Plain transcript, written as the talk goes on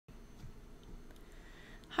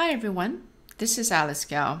Hi everyone, this is Alice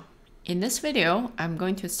Gao. In this video, I'm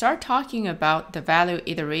going to start talking about the value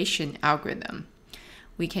iteration algorithm.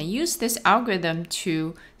 We can use this algorithm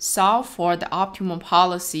to solve for the optimal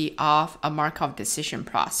policy of a Markov decision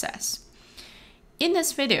process. In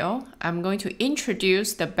this video, I'm going to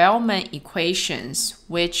introduce the Bellman equations,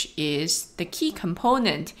 which is the key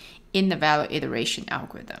component in the value iteration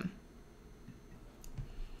algorithm.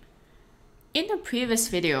 In the previous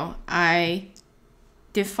video, I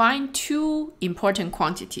defined two important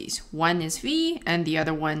quantities. One is V and the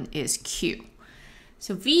other one is Q.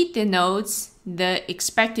 So V denotes the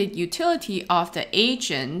expected utility of the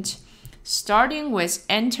agent starting with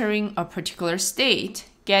entering a particular state,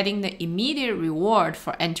 getting the immediate reward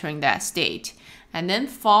for entering that state, and then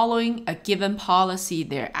following a given policy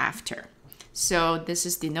thereafter. So this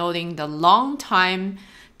is denoting the long time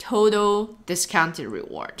total discounted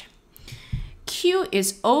reward. Q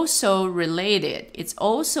is also related. It's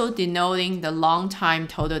also denoting the long time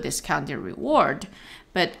total discounted reward.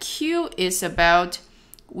 But Q is about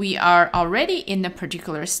we are already in a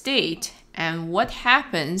particular state and what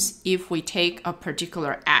happens if we take a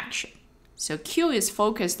particular action. So Q is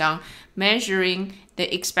focused on measuring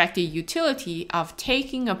the expected utility of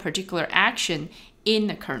taking a particular action in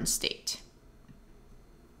the current state.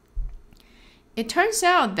 It turns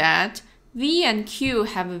out that V and Q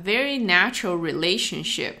have a very natural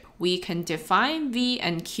relationship. We can define V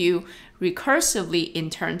and Q recursively in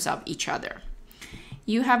terms of each other.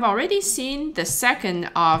 You have already seen the second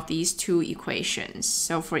of these two equations.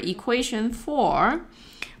 So for equation 4,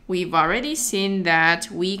 we've already seen that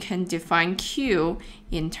we can define Q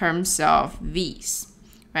in terms of V's,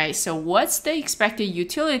 right? So what's the expected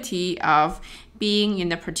utility of being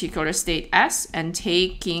in a particular state S and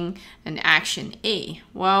taking an action A?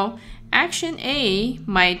 Well, action A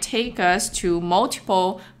might take us to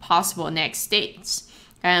multiple possible next states.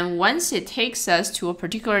 And once it takes us to a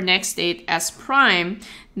particular next state S prime,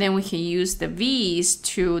 then we can use the V's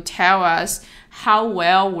to tell us how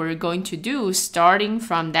well we're going to do starting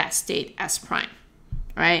from that state S prime,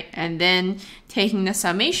 right? And then taking the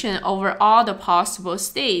summation over all the possible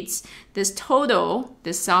states, this total,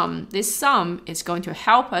 this sum is going to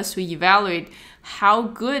help us to evaluate how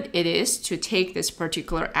good it is to take this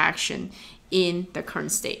particular action in the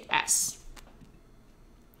current state S.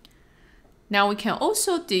 Now we can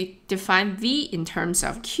also define V in terms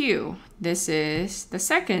of Q. This is the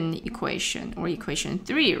second equation, or equation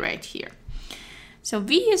 3 right here. So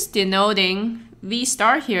V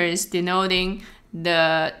star here is denoting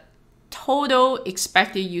the total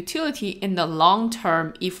expected utility in the long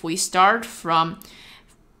term if we start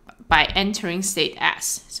by entering state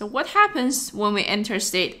S. So what happens when we enter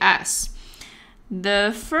state S?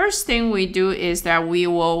 The first thing we do is that we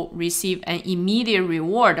will receive an immediate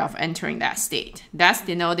reward of entering that state. That's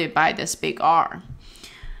denoted by this big R.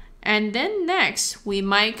 And then next, we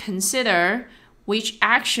might consider which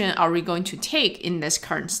action are we going to take in this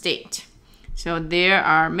current state. So there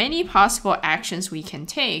are many possible actions we can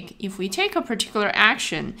take. If we take a particular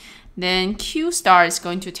action, then Q star is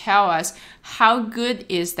going to tell us how good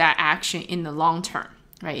is that action in the long term,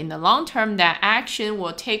 right? In the long term, that action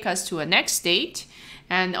will take us to a next state.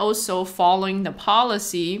 And also following the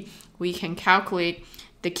policy, we can calculate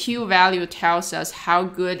the Q value tells us how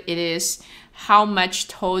good it is, how much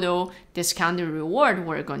total discounted reward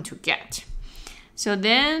we're going to get. So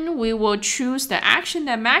then we will choose the action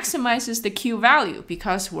that maximizes the Q value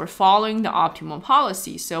because we're following the optimal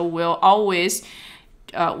policy. So we'll always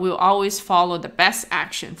follow the best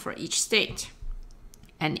action for each state.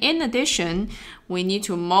 And in addition, we need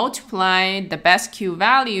to multiply the best Q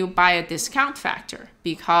value by a discount factor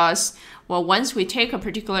because, well, once we take a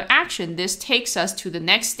particular action, this takes us to the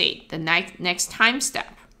next state, the next time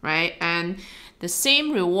step, right? And the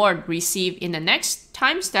same reward received in the next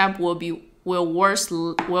time step will be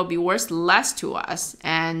worth less to us.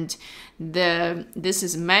 And this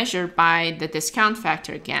is measured by the discount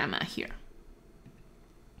factor gamma here.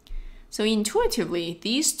 So intuitively,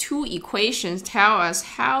 these two equations tell us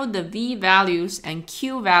how the V values and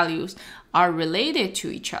Q values are related to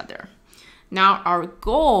each other. Now, our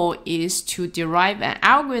goal is to derive an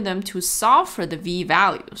algorithm to solve for the V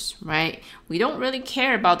values, right? We don't really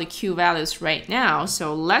care about the Q values right now,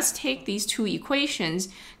 so let's take these two equations,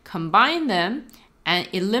 combine them, and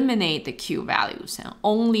eliminate the Q values and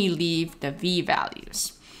only leave the V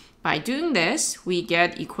values. By doing this, we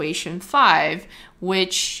get equation 5,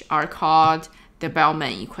 which are called the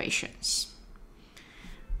Bellman equations.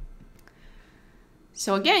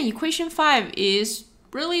 So again, equation 5 is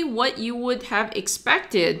really what you would have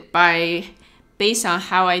expected by based on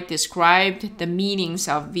how I described the meanings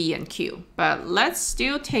of V and Q. But let's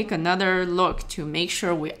still take another look to make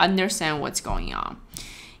sure we understand what's going on.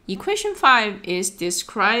 Equation 5 is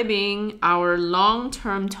describing our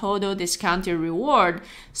long-term total discounted reward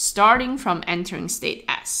starting from entering state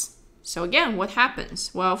S. So again, what happens?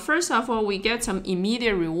 Well, first of all, we get some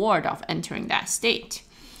immediate reward of entering that state.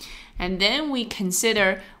 And then we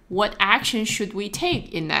consider what action should we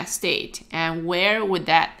take in that state and where would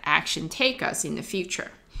that action take us in the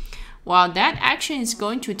future. Well, that action is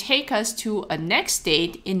going to take us to a next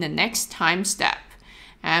state in the next time step.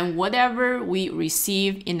 And whatever we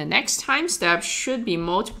receive in the next time step should be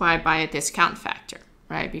multiplied by a discount factor,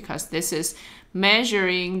 right? Because this is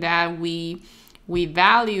measuring that we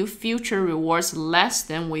value future rewards less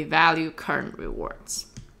than we value current rewards.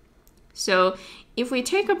 So if we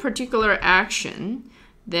take a particular action,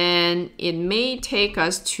 then it may take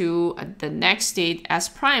us to the next state S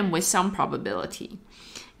prime with some probability.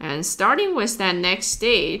 And starting with that next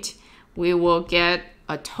state, we will get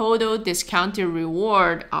a total discounted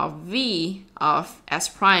reward of V of S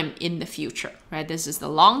prime in the future, right? This is the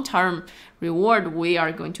long-term reward we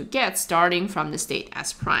are going to get starting from the state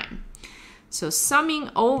S prime. So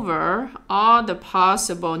summing over all the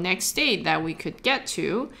possible next state that we could get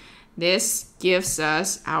to, this gives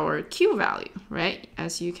us our Q value, right?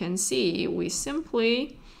 As you can see, we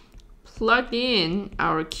simply plug in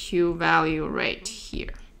our Q value right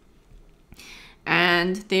here.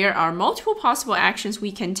 And there are multiple possible actions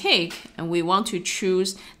we can take, and we want to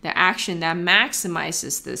choose the action that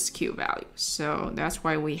maximizes this Q value. So that's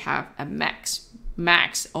why we have a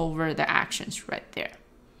max over the actions right there.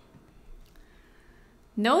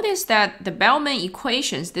 Notice that the Bellman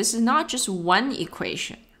equations, this is not just one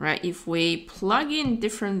equation, right? If we plug in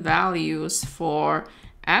different values for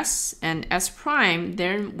S and S prime,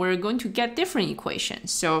 then we're going to get different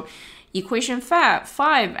equations. So equation 5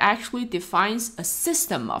 actually defines a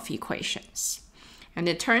system of equations. And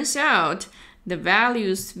it turns out the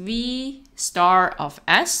values V star of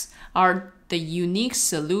S are the unique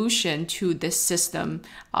solution to this system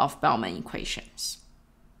of Bellman equations.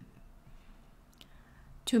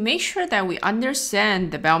 To make sure that we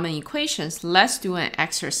understand the Bellman equations, let's do an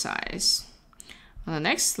exercise. On the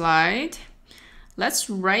next slide, let's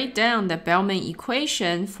write down the Bellman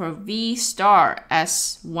equation for V star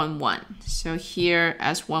S11. So here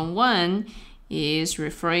S11 is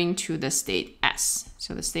referring to the state S.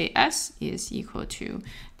 So the state S is equal to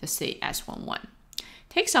the state S11.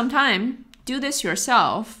 Take some time, do this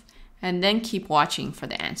yourself, and then keep watching for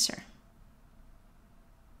the answer.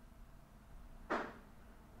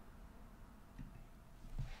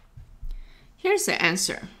 Here's the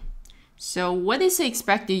answer. So what is the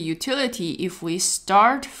expected utility if we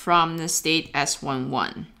start from the state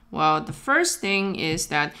S11? Well, the first thing is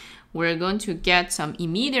that we're going to get some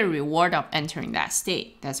immediate reward of entering that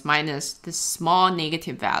state. That's minus this small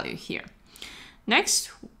negative value here.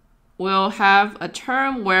 Next, we'll have a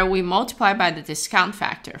term where we multiply by the discount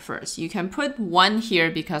factor first. You can put 1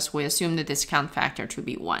 here because we assume the discount factor to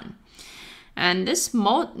be 1. And this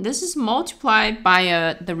is multiplied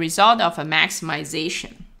by the result of a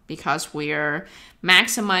maximization, because we are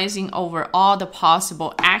maximizing over all the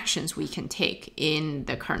possible actions we can take in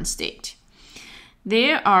the current state.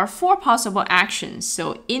 There are 4 possible actions.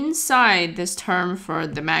 So inside this term for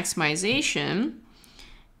the maximization,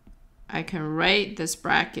 I can write this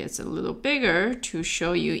brackets a little bigger to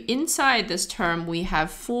show you inside this term we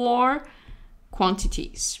have 4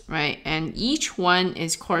 quantities, right? And each one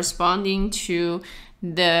is corresponding to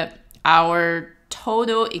our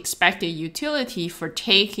total expected utility for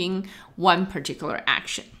taking one particular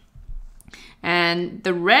action. And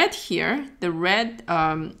the red here, the red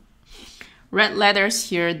letters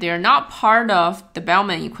here, they're not part of the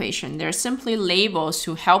Bellman equation. They're simply labels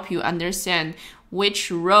to help you understand which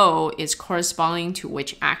row is corresponding to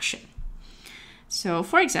which action. So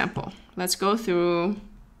for example, let's go through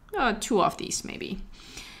 2 of these maybe.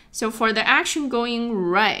 So for the action going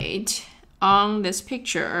right on this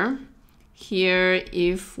picture, here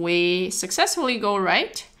if we successfully go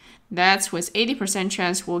right, that's with 80%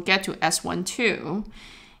 chance we'll get to S12.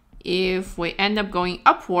 If we end up going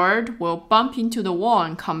upward, we'll bump into the wall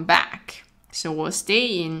and come back. So we'll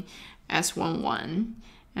stay in S11.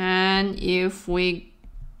 And if we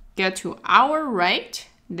get to our right,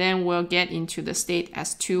 then we'll get into the state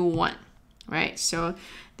S21, right? So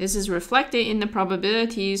this is reflected in the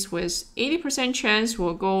probabilities with 80% chance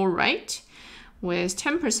we'll go right, with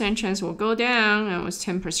 10% chance we'll go down, and with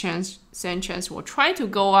 10% chance we'll try to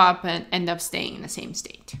go up and end up staying in the same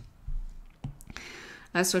state.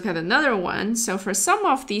 Let's look at another one. So for some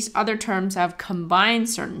of these other terms, I've combined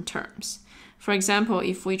certain terms. for example,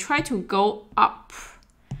 if we try to go up,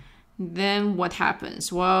 then what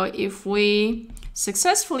happens? Well, if we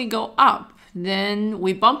successfully go up, then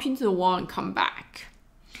we bump into the wall and come back.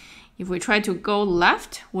 If we try to go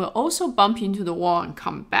left, we'll also bump into the wall and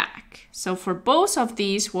come back. So for both of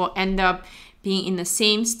these, we'll end up being in the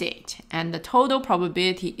same state, and the total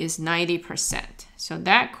probability is 90%. So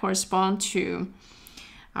that corresponds to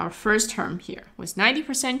our first term here. With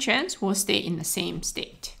 90% chance, we'll stay in the same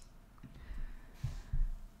state.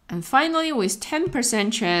 And finally, with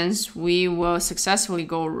 10% chance, we will successfully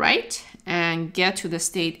go right and get to the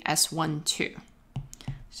state S12.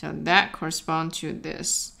 So that corresponds to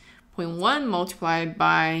this 0.1 multiplied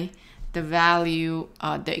by the value,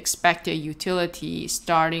 the expected utility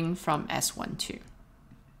starting from S12.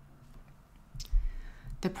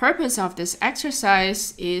 The purpose of this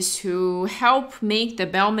exercise is to help make the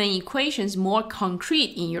Bellman equations more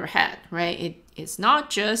concrete in your head, right? It's not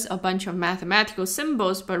just a bunch of mathematical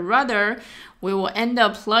symbols, but rather we will end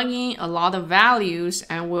up plugging a lot of values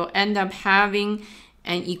and we'll end up having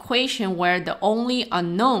an equation where the only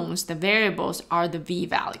unknowns, the variables, are the v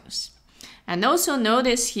values. And also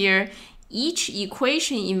notice here, each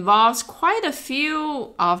equation involves quite a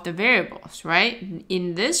few of the variables, right?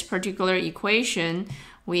 In this particular equation,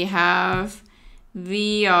 we have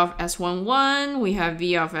v of S11, we have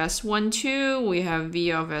v of S12, we have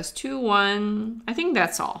v of S21. I think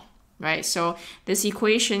that's all, right? So this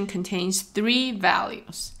equation contains 3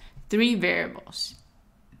 values, 3 variables.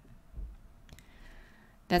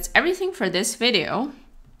 That's everything for this video.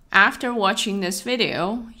 After watching this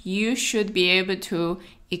video, you should be able to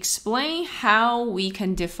explain how we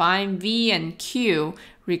can define v and q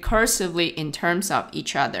recursively in terms of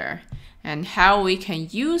each other, and how we can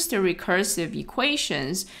use the recursive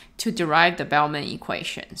equations to derive the Bellman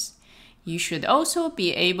equations. You should also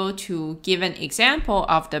be able to give an example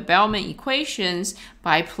of the Bellman equations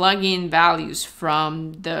by plugging values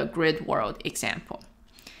from the grid world example.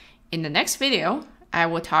 In the next video, I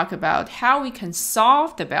will talk about how we can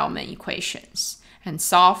solve the Bellman equations and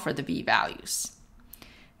solve for the v values.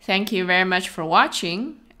 Thank you very much for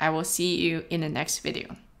watching. I will see you in the next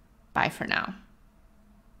video. Bye for now.